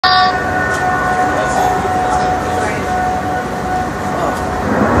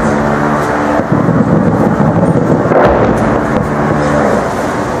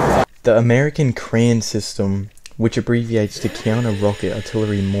The American CRAN system, which abbreviates to Counter-Rocket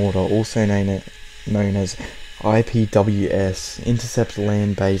Artillery Mortar, also known as IPWS, intercepts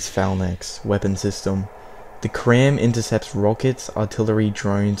land-based phalanx weapon system. The CRAM intercepts rockets, artillery,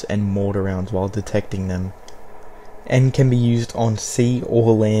 drones, and mortar rounds while detecting them, and can be used on sea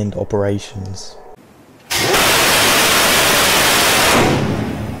or land operations.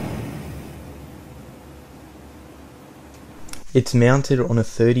 It's mounted on a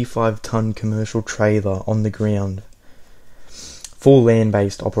 35-ton commercial trailer on the ground for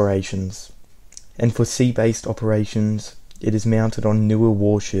land-based operations, and for sea-based operations it is mounted on newer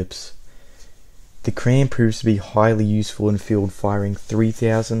warships. The CRAM proves to be highly useful in field, firing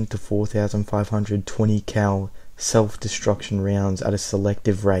 3,000 to 4,500 20 cal self-destruction rounds at a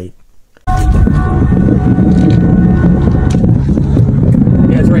selective rate. Yeah,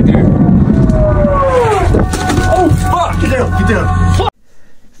 it's right there. Oh fuck! Get down!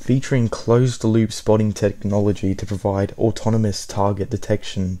 Featuring closed-loop spotting technology to provide autonomous target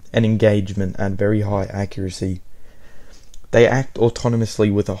detection and engagement at very high accuracy. They act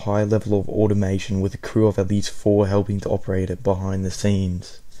autonomously with a high level of automation, with a crew of at least 4 helping to operate it behind the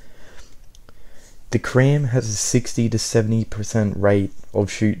scenes. The CRAM has a 60 to 70% rate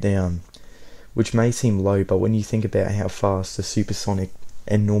of shoot down, which may seem low, but when you think about how fast the supersonic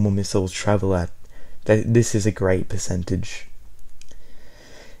and normal missiles travel at, this is a great percentage,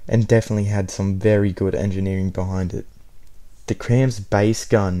 and definitely had some very good engineering behind it. The CRAM's base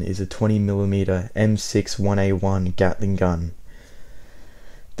gun is a 20mm M6 1A1 Gatling gun.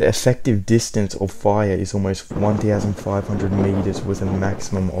 The effective distance of fire is almost 1,500 meters with a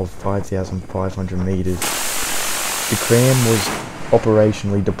maximum of 5,500 meters. The CRAM was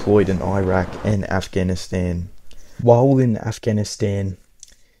operationally deployed in Iraq and Afghanistan. While in Afghanistan,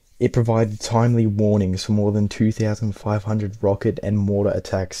 it provided timely warnings for more than 2,500 rocket and mortar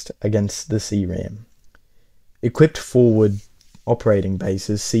attacks against the CRAM. Equipped forward operating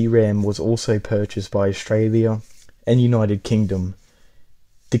bases, CRAM was also purchased by Australia and United Kingdom.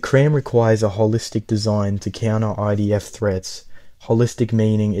 The CRAM requires a holistic design to counter IDF threats, holistic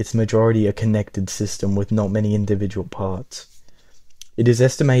meaning it's majority a connected system with not many individual parts. It is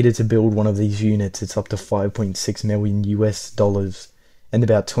estimated to build one of these units, it's up to $5.6 million and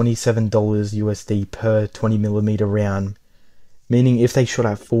about $27 USD per 20mm round, meaning if they shot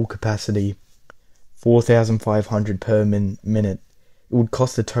at full capacity, 4,500 per minute, it would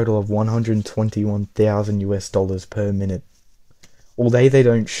cost a total of $121,000 per minute. Although they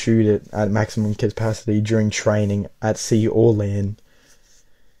don't shoot it at maximum capacity during training at sea or land.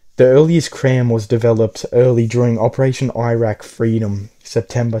 The earliest CRAM was developed early during Operation Iraq Freedom,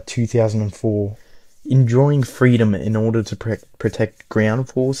 September 2004, enjoying freedom in order to protect ground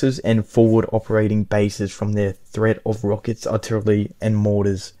forces and forward operating bases from their threat of rockets, artillery, and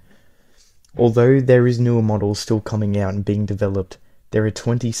mortars. Although there is newer models still coming out and being developed, there are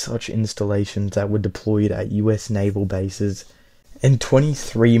 20 such installations that were deployed at US naval bases, and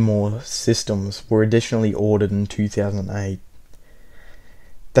 23 more systems were additionally ordered in 2008.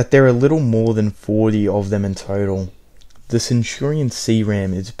 That there are little more than 40 of them in total. The Centurion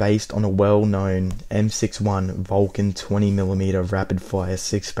CRAM is based on a well-known M61 Vulcan 20mm rapid-fire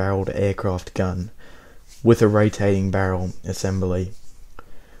 6-barreled aircraft gun with a rotating barrel assembly,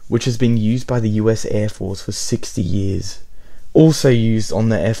 which has been used by the US Air Force for 60 years, also used on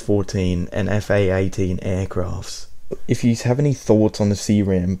the F-14 and FA-18 aircrafts. If you have any thoughts on the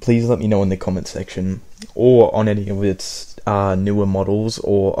CRAM, please let me know in the comment section, or on any of its newer models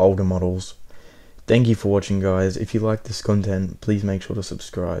or older models. Thank you for watching, guys. If you like this content, please make sure to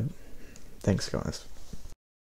subscribe. Thanks, guys.